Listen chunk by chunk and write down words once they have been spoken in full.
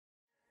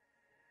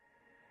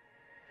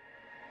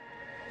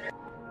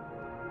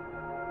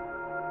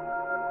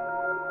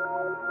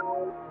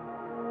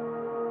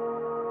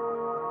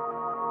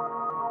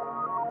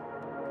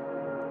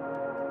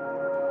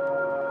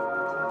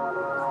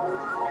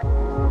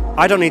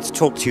I don't need to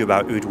talk to you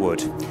about Oud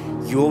Wood.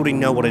 You already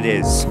know what it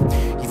is.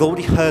 You've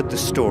already heard the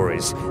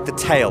stories, the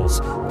tales.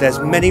 There's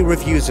many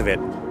reviews of it,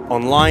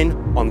 online,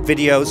 on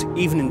videos,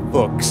 even in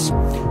books.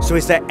 So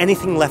is there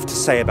anything left to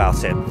say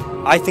about it?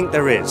 I think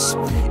there is.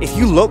 If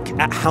you look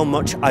at how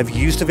much I've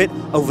used of it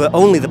over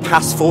only the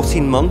past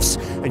 14 months,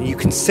 and you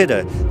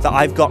consider that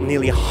I've got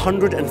nearly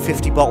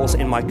 150 bottles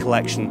in my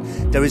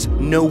collection, there is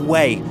no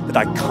way that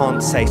I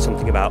can't say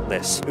something about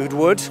this. Oud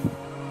Wood,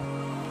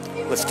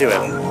 let's do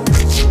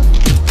it.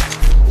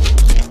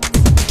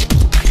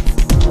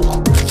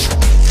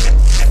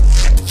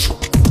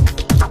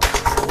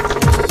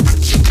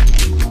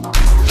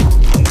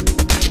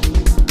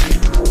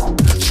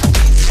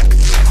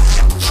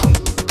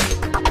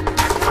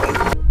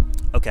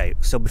 Okay,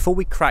 so before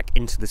we crack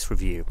into this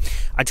review,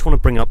 I just want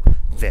to bring up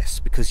this,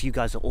 because you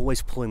guys are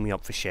always pulling me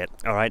up for shit,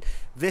 alright?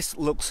 This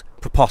looks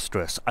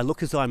preposterous. I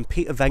look as though I'm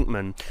Peter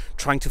Venkman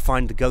trying to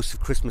find the ghost of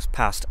Christmas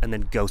past and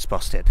then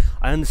ghostbust it.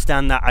 I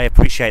understand that, I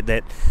appreciate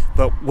that,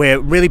 but we're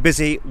really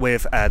busy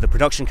with the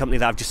production company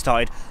that I've just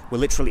started. We're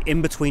literally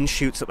in between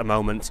shoots at the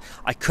moment.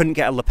 I couldn't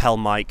get a lapel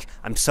mic,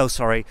 I'm so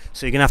sorry,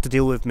 so you're gonna have to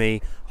deal with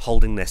me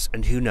holding this,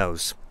 and who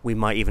knows, we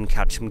might even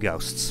catch some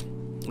ghosts.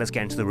 Let's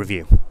get into the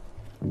review.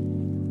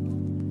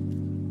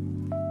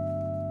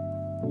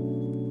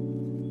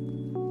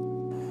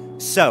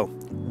 So,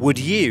 would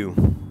you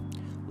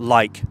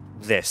like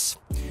this?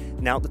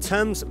 Now, the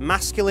terms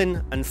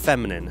masculine and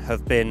feminine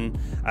have been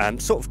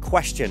sort of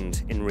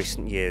questioned in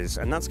recent years,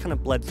 and that's kind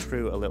of bled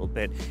through a little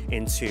bit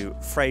into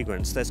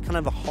fragrance. There's kind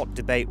of a hot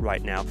debate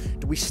right now.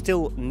 Do we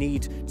still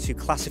need to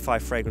classify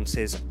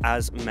fragrances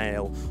as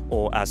male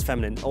or as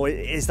feminine? Or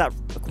is that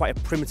quite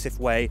a primitive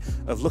way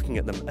of looking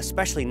at them?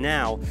 Especially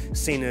now,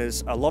 seen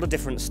as a lot of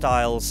different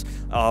styles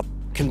are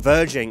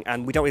converging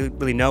and we don't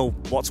really know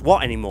what's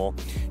what anymore.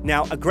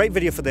 Now, a great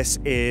video for this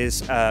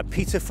is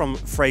Peter from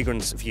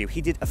Fragrance View. He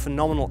did a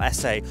phenomenal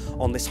essay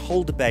on this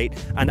whole debate,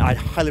 and I'd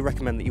highly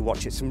recommend that you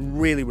watch it. Some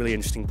really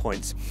interesting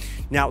points.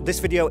 Now, this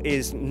video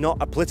is not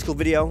a political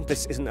video.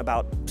 This isn't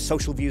about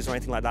social views or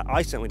anything like that.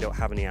 I certainly don't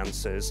have any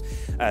answers.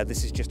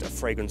 This is just a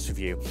fragrance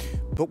review.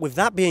 But with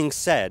that being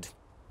said,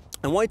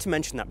 I wanted to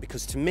mention that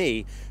because to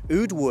me,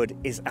 Oud Wood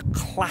is a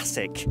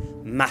classic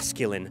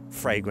masculine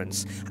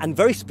fragrance, and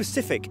very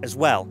specific as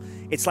well.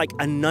 It's like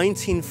a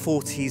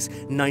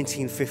 1940s,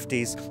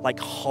 1950s, like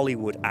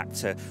Hollywood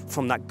actor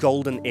from that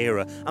golden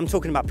era. I'm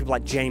talking about people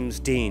like James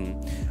Dean,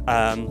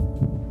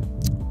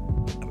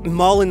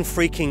 Marlon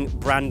freaking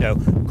Brando,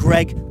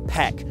 Greg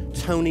Peck,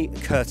 Tony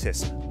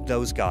Curtis,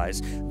 those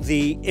guys.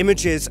 The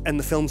images and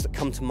the films that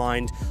come to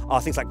mind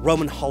are things like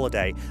Roman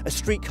Holiday, A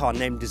Streetcar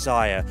Named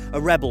Desire, A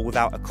Rebel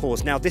Without a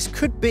Cause. Now, this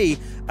could be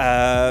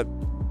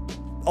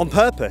on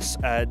purpose.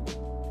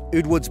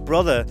 Oud Wood's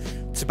brother,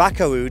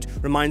 Tobacco Oud,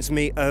 reminds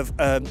me of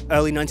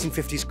early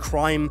 1950s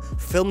crime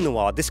film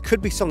noir. This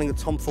could be something that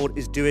Tom Ford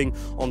is doing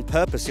on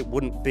purpose. It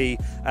wouldn't be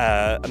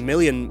a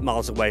million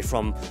miles away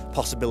from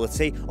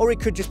possibility, or it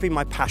could just be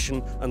my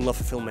passion and love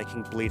for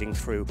filmmaking bleeding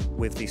through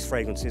with these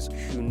fragrances.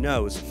 Who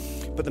knows?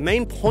 But the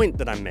main point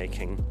that I'm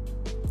making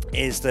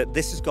is that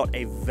this has got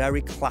a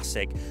very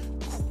classic,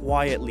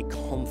 quietly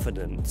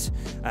confident,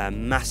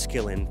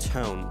 masculine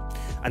tone.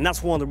 And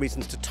that's one of the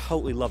reasons to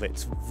totally love it.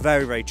 It's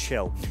very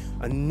chill.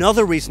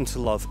 Another reason to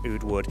love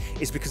Oud Wood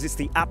is because it's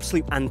the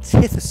absolute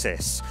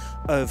antithesis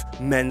of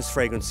men's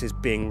fragrances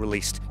being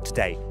released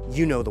today.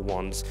 You know the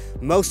ones.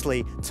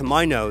 Mostly, to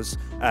my nose,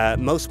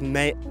 most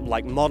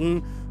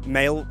modern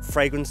male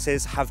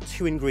fragrances have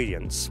two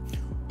ingredients: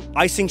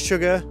 icing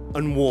sugar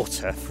and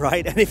water,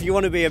 right? And if you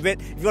want to be if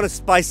you want to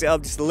spice it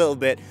up just a little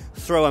bit,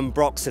 throw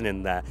ambroxan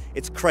in there.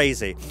 It's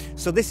crazy.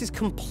 So this is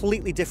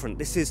completely different.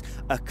 This is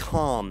a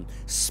calm,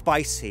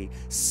 spicy,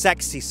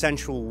 sexy,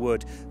 sensual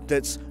wood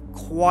that's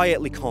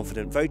quietly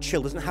confident, very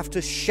chill, doesn't have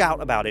to shout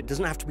about it,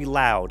 doesn't have to be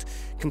loud.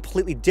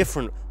 Completely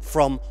different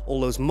from all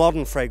those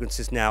modern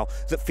fragrances now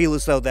that feel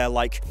as though they're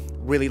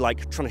really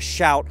trying to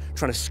shout,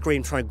 trying to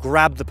scream, trying to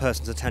grab the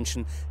person's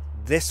attention.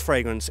 This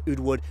fragrance, Oud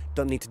Wood,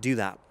 doesn't need to do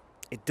that.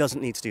 It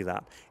doesn't need to do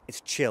that.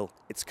 It's chill,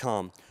 it's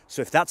calm.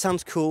 So if that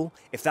sounds cool,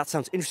 if that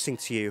sounds interesting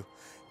to you,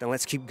 then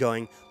let's keep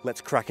going, let's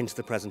crack into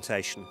the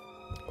presentation.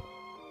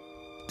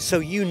 So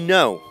you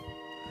know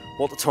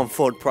what the Tom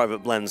Ford Private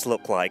Blends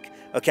look like,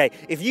 okay?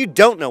 If you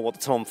don't know what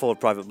the Tom Ford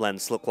Private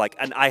Blends look like,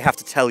 and I have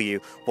to tell you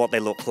what they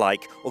look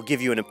like, or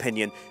give you an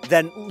opinion,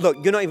 then look,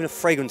 you're not even a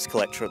fragrance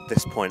collector at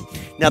this point.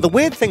 Now, the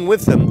weird thing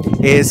with them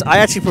is I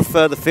actually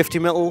prefer the 50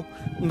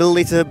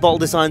 milliliter bottle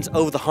designs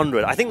over the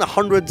 100. I think the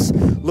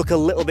 100s look a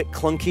little bit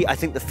clunky. I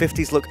think the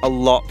 50s look a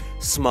lot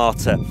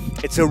smarter.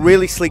 It's a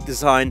really sleek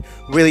design,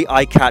 really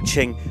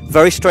eye-catching,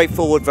 very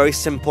straightforward, very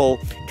simple,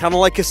 kind of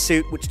like a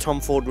suit, which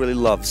Tom Ford really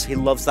loves. He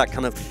loves that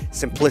kind of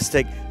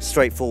simplistic,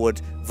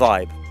 straightforward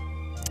vibe.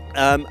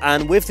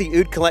 And with the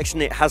Oud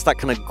collection, it has that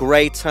kind of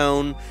grey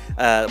tone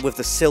with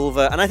the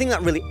silver, and I think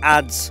that really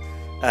adds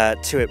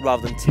to it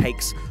rather than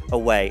takes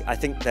away. I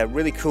think they're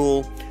really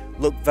cool,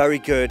 look very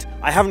good.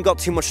 I haven't got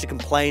too much to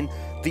complain.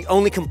 The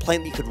only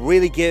complaint that you could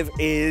really give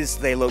is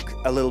they look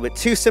a little bit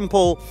too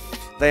simple.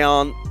 They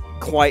aren't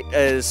quite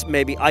as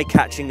maybe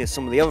eye-catching as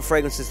some of the other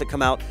fragrances that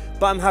come out,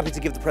 but I'm happy to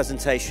give the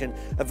presentation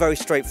a very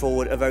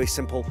straightforward, a very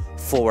simple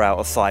 4 out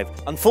of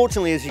 5.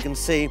 Unfortunately, as you can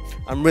see,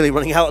 I'm really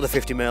running out of the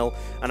 50ml,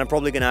 and I'm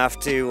probably going to have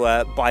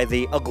to buy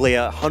the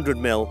uglier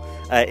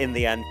 100ml in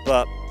the end,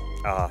 but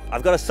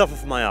I've got to suffer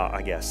for my art,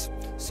 I guess.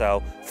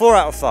 So 4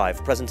 out of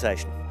 5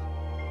 presentation.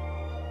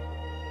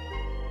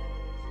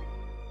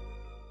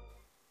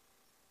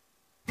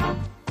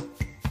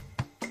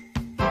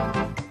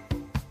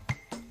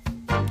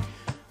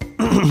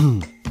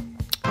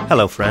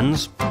 Hello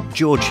friends,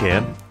 George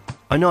here.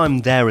 I know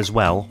I'm there as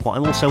well, but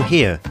I'm also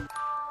here,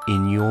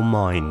 in your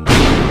mind.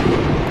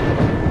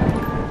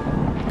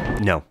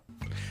 No.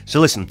 So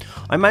listen,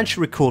 I managed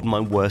to record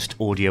my worst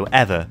audio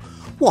ever.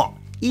 What?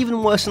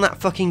 Even worse than that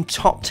fucking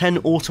top 10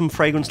 autumn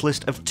fragrance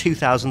list of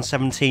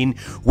 2017,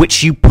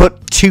 which you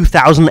put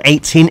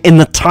 2018 in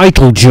the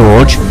title,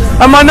 George.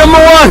 And my number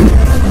 1!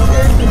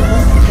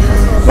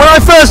 When I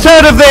first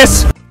heard of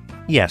this!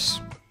 Yes.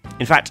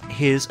 In fact,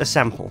 here's a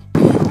sample.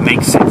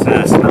 Makes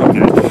it smell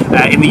good.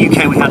 In the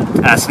UK we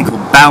had something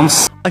called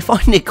Bounce. I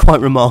find it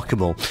quite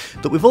remarkable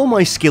that with all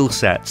my skill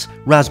sets,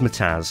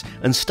 razzmatazz,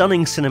 and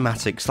stunning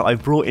cinematics that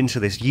I've brought into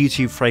this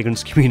YouTube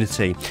fragrance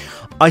community,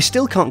 I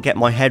still can't get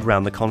my head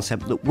around the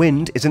concept that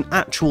wind is an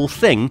actual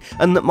thing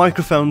and that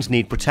microphones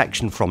need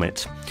protection from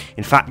it.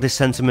 In fact, this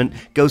sentiment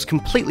goes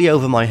completely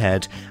over my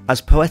head as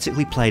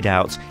poetically played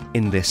out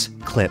in this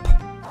clip.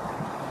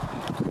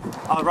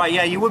 Oh right,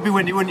 yeah, you would be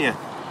windy, wouldn't you?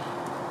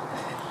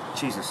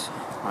 Jesus.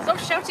 Right. Stop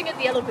shouting at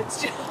the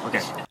elements, George.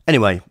 Okay.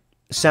 Anyway,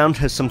 sound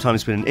has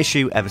sometimes been an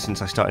issue ever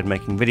since I started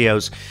making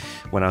videos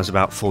when I was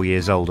about 4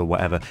 years old or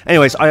whatever.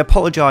 Anyways, I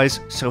apologise,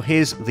 so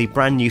here's the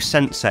brand new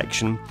scent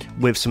section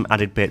with some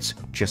added bits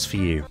just for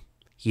you.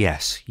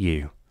 Yes,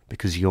 you,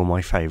 because you're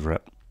my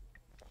favourite.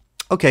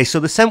 Okay, so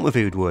the scent with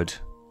Oud Wood.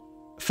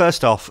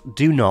 First off,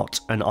 do not,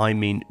 and I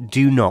mean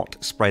do not,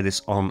 spray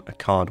this on a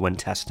card when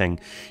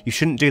testing. You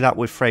shouldn't do that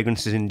with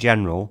fragrances in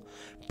general,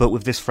 but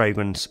with this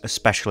fragrance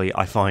especially,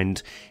 I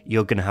find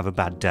you're going to have a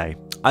bad day.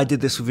 I did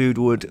this with Oud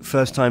Wood,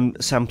 first time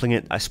sampling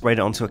it, I sprayed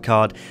it onto a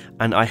card,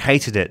 and I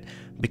hated it,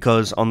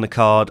 because on the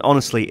card,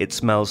 honestly, it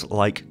smells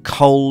like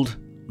cold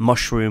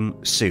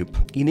mushroom soup.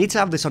 You need to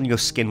have this on your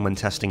skin when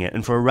testing it,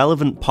 and for a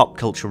relevant pop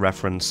culture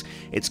reference,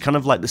 it's kind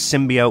of like the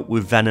symbiote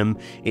with Venom,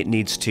 it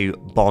needs to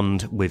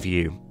bond with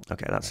you.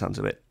 Okay, that sounds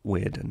a bit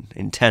weird and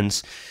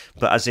intense,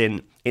 but as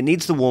in, it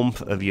needs the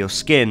warmth of your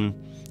skin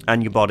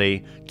and your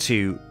body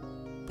to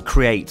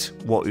create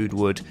what Oud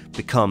Wood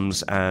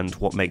becomes and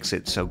what makes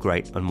it so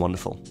great and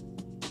wonderful.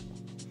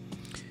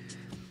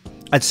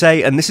 I'd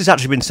say, and this has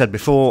actually been said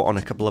before on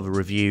a couple of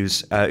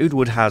reviews, Oud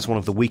Wood has one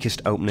of the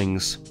weakest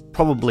openings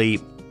probably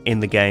in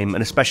the game,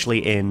 and especially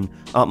in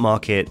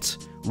upmarket,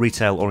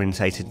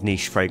 retail-orientated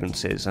niche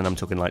fragrances, and I'm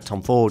talking like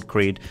Tom Ford,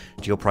 Creed,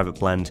 Dior Private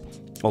Blend,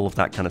 all of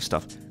that kind of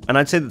stuff. And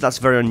I'd say that that's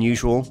very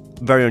unusual,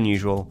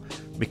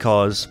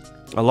 because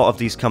a lot of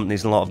these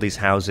companies and a lot of these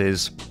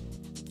houses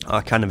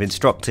are kind of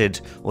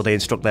instructed, or they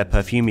instruct their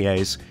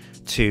perfumiers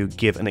to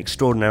give an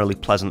extraordinarily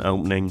pleasant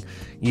opening,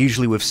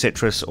 usually with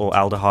citrus or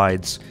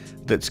aldehydes,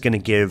 that's going to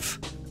give,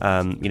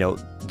 you know,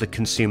 the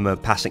consumer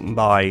passing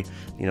by,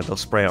 you know, they'll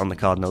spray it on the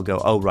card and they'll go,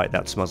 oh right,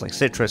 that smells like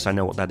citrus, I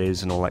know what that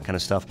is, and all that kind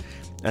of stuff,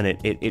 and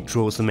it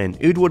draws them in.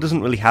 Oud Wood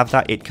doesn't really have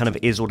that, it kind of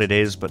is what it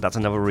is, but that's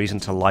another reason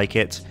to like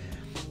it.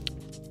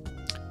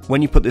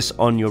 When you put this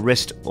on your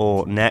wrist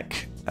or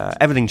neck,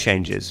 everything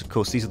changes. Of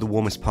course, these are the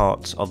warmest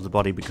parts of the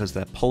body because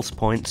they're pulse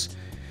points.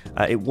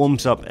 It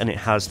warms up and it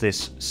has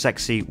this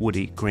sexy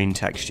woody green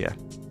texture.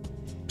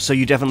 So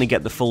you definitely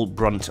get the full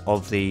brunt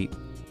of the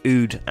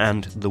oud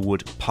and the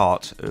wood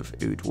part of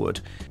Oud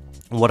Wood.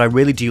 And what I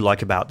really do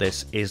like about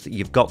this is that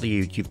you've got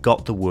the oud, you've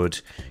got the wood,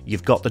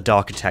 you've got the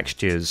darker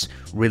textures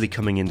really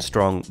coming in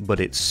strong, but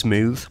it's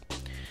smooth.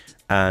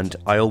 And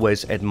I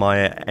always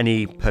admire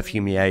any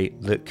perfumier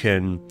that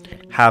can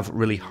have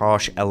really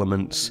harsh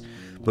elements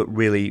but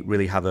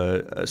really have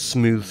a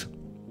smooth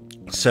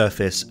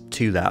surface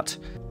to that.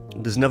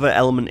 There's another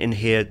element in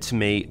here to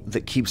me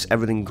that keeps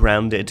everything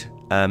grounded.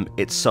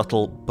 It's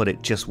subtle, but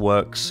it just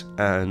works,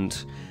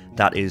 and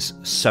that is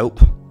soap.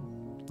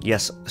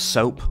 Yes,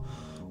 soap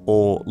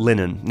or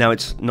linen. Now,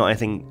 it's not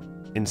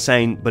anything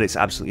insane, but it's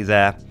absolutely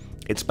there.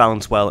 It's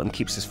balanced well and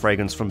keeps this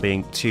fragrance from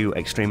being too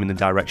extreme in the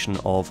direction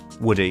of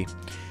woody.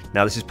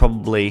 Now, this is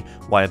probably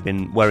why I've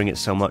been wearing it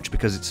so much,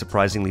 because it's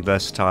surprisingly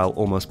versatile,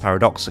 almost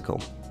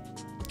paradoxical.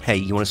 Hey,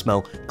 you want to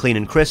smell clean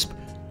and crisp?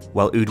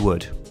 Well, Oud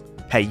Wood.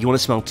 Hey, you want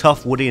to smell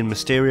tough, woody and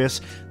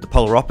mysterious? The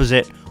polar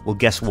opposite? Well,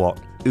 guess what?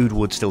 Oud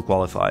Wood still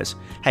qualifies.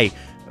 Hey,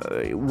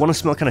 want to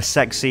smell kind of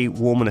sexy,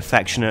 warm and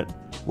affectionate?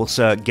 Well,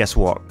 sir, guess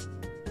what?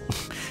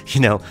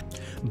 You know,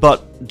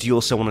 but do you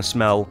also want to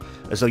smell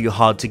as though you're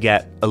hard to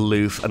get,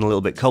 aloof and a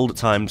little bit cold at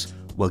times?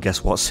 Well,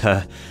 guess what,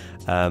 sir?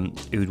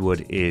 Oud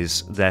Wood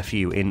is there for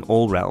you in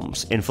all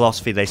realms. In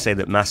philosophy, they say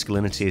that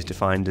masculinity is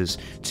defined as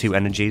two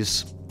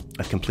energies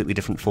of completely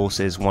different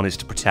forces. One is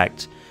to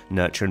protect,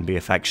 nurture and be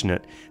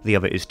affectionate. The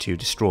other is to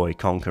destroy,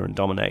 conquer and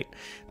dominate.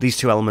 These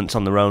two elements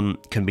on their own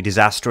can be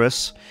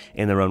disastrous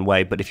in their own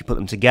way, but if you put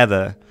them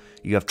together,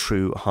 you have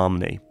true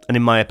harmony. And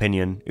in my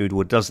opinion, Oud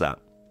Wood does that.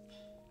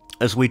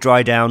 As we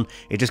dry down,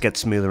 it just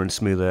gets smoother and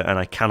smoother, and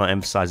I cannot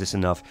emphasize this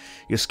enough.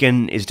 Your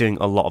skin is doing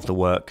a lot of the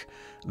work.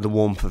 The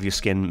warmth of your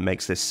skin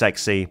makes this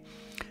sexy.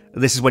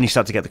 This is when you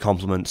start to get the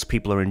compliments.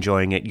 People are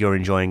enjoying it, you're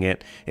enjoying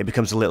it. It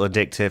becomes a little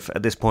addictive.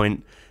 At this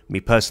point, me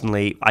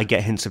personally, I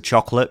get hints of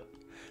chocolate.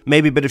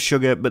 Maybe a bit of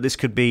sugar, but this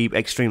could be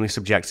extremely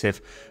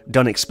subjective.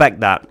 Don't expect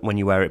that when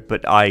you wear it,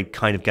 but I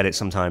kind of get it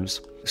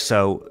sometimes.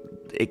 So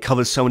it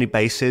covers so many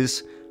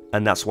bases,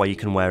 and that's why you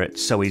can wear it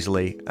so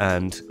easily,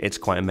 and it's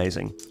quite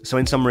amazing. So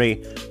in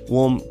summary,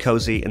 warm,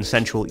 cozy, and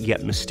sensual,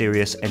 yet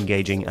mysterious,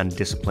 engaging, and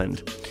disciplined.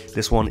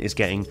 This one is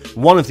getting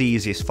one of the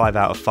easiest 5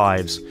 out of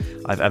 5s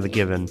I've ever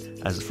given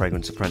as a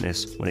Fragrance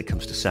Apprentice when it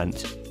comes to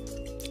scent.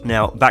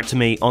 Now, back to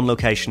me on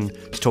location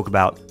to talk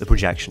about the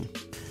projection.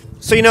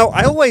 So, you know,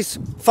 I always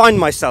find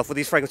myself with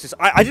these fragrances,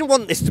 I didn't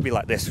want this to be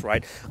like this,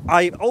 right?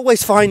 I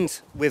always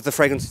find with the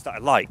fragrances that I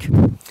like,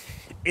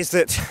 is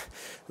that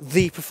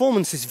the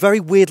performance is very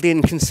weirdly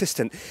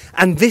inconsistent,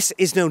 and this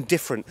is no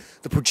different.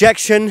 The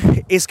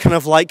projection is kind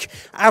of like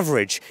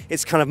average,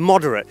 it's kind of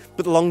moderate,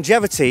 but the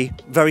longevity,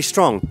 very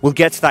strong. We'll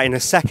get to that in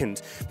a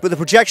second. But the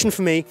projection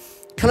for me,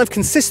 kind of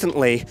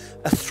consistently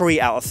a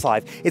 3 out of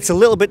 5. It's a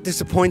little bit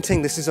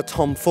disappointing. This is a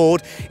Tom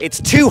Ford. It's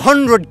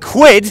 200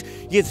 quid.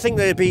 You'd think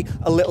that it'd be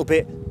a little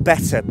bit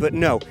better, but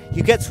no.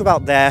 You get to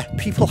about there,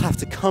 people have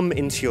to come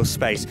into your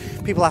space.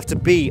 People have to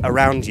be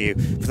around you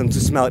for them to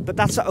smell it, but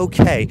that's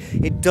okay.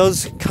 It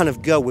does kind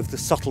of go with the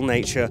subtle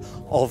nature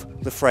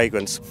of the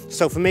fragrance.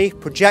 So for me,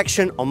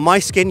 projection on my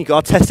skin, you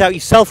gotta test it out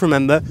yourself,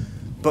 remember,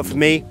 but for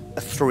me,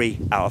 a 3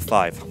 out of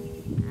 5.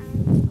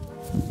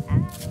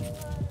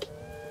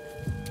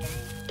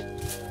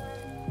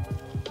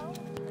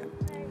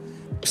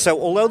 So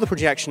although the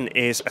projection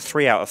is a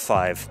 3 out of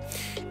 5,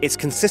 it's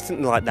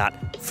consistently like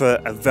that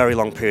for a very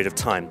long period of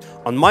time.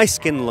 On my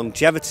skin,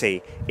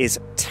 longevity is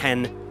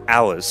 10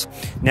 hours.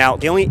 Now,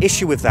 the only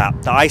issue with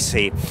that I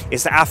see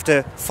is that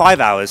after 5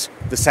 hours,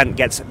 the scent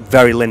gets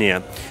very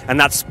linear. And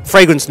that's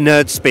fragrance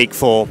nerd speak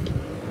for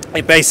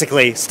it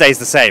basically stays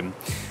the same.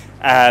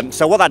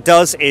 So what that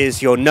does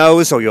is your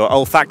nose or your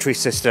olfactory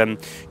system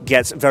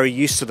gets very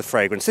used to the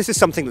fragrance. This is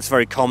something that's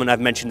very common. I've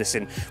mentioned this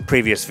in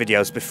previous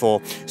videos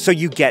before. So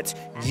you get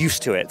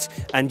used to it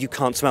and you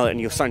can't smell it,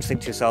 and you're starting to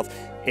think to yourself,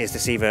 is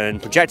this even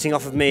projecting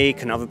off of me?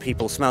 Can other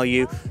people smell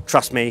you?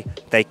 Trust me,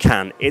 they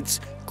can.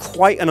 It's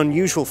quite an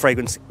unusual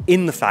fragrance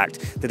in the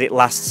fact that it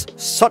lasts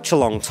such a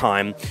long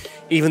time,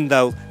 even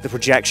though the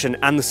projection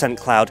and the scent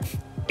cloud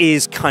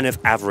is kind of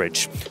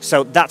average.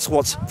 So that's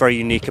what's very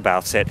unique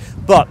about it.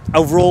 But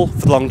overall,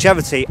 for the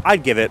longevity,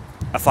 I'd give it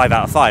a 5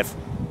 out of 5.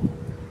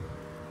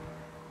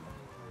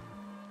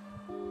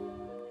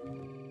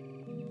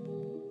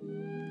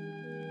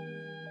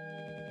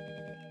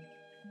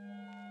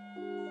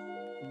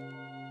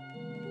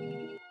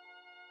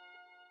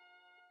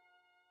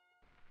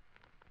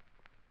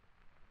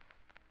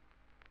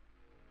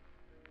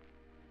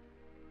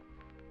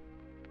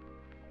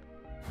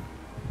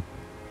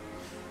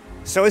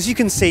 So as you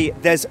can see,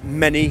 there's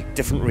many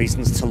different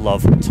reasons to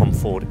love Tom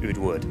Ford Oud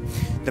Wood.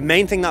 The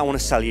main thing that I want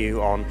to sell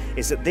you on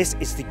is that this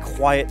is the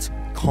quiet,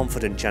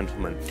 confident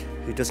gentleman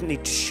who doesn't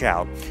need to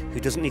shout, who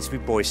doesn't need to be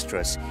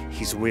boisterous.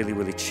 He's really,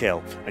 really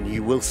chill, and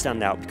you will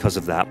stand out because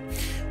of that.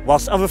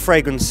 Whilst other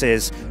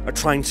fragrances are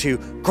trying to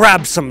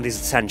grab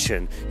somebody's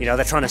attention, you know,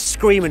 they're trying to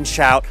scream and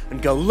shout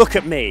and go, look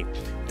at me.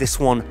 This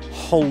one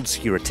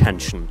holds your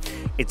attention.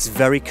 It's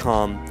very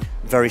calm,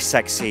 very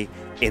sexy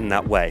in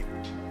that way.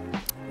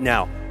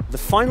 Now, the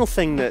final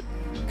thing that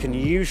can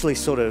usually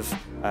sort of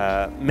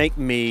make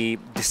me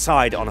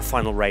decide on a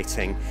final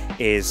rating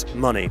is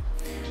money.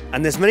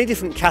 And there's many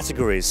different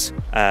categories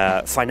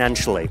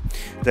financially.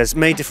 There's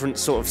many different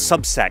sort of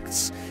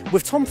subsects.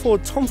 With Tom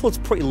Ford, Tom Ford's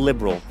pretty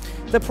liberal.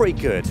 They're pretty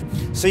good.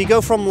 So you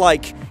go from,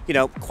 like, you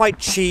know, quite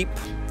cheap,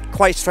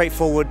 quite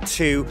straightforward,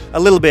 to a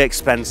little bit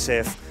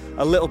expensive,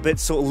 a little bit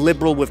sort of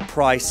liberal with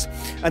price,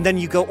 and then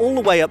you go all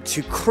the way up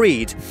to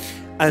Creed.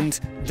 And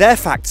their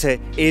factor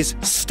is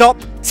stop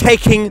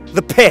taking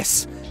the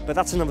piss. But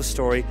that's another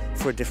story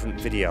for a different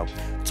video.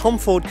 Tom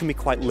Ford can be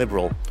quite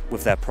liberal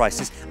with their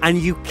prices, and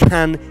you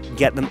can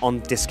get them on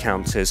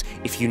discounters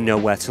if you know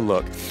where to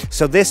look.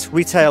 So this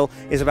retail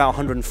is about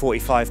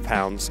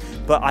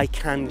 £145, but I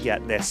can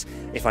get this,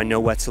 if I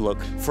know where to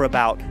look, for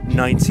about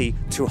 90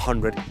 to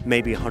 100,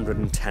 maybe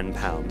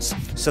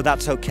 £110. So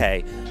that's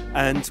okay.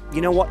 And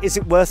you know what, is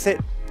it worth it?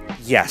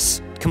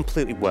 Yes,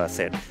 completely worth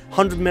it.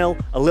 100ml,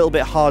 a little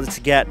bit harder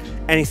to get,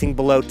 anything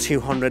below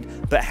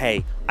 200, but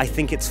hey, I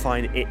think it's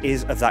fine. It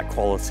is of that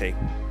quality.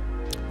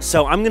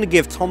 So I'm going to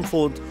give Tom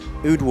Ford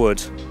Oud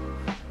Wood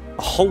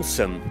a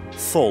wholesome,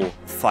 full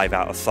 5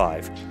 out of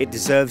 5. It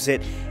deserves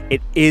it.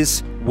 It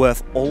is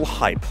worth all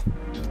hype,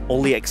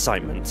 all the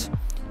excitement.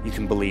 You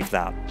can believe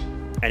that.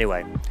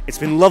 Anyway, it's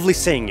been lovely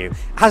seeing you,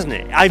 hasn't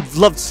it? I've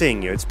loved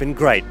seeing you, it's been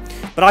great.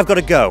 But I've got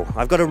to go,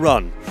 I've got to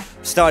run.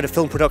 Started a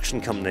film production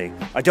company.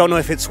 I don't know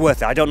if it's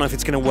worth it, I don't know if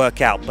it's going to work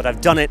out, but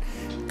I've done it,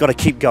 got to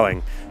keep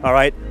going, all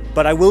right?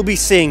 But I will be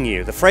seeing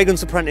you. The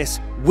Fragrance Apprentice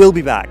will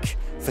be back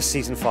for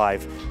season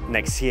 5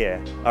 next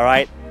year. All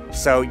right.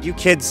 So you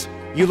kids,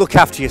 you look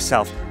after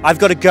yourself. I've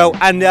got to go,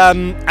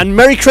 and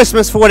Merry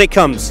Christmas for when it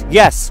comes.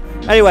 Yes.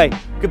 Anyway,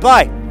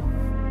 goodbye.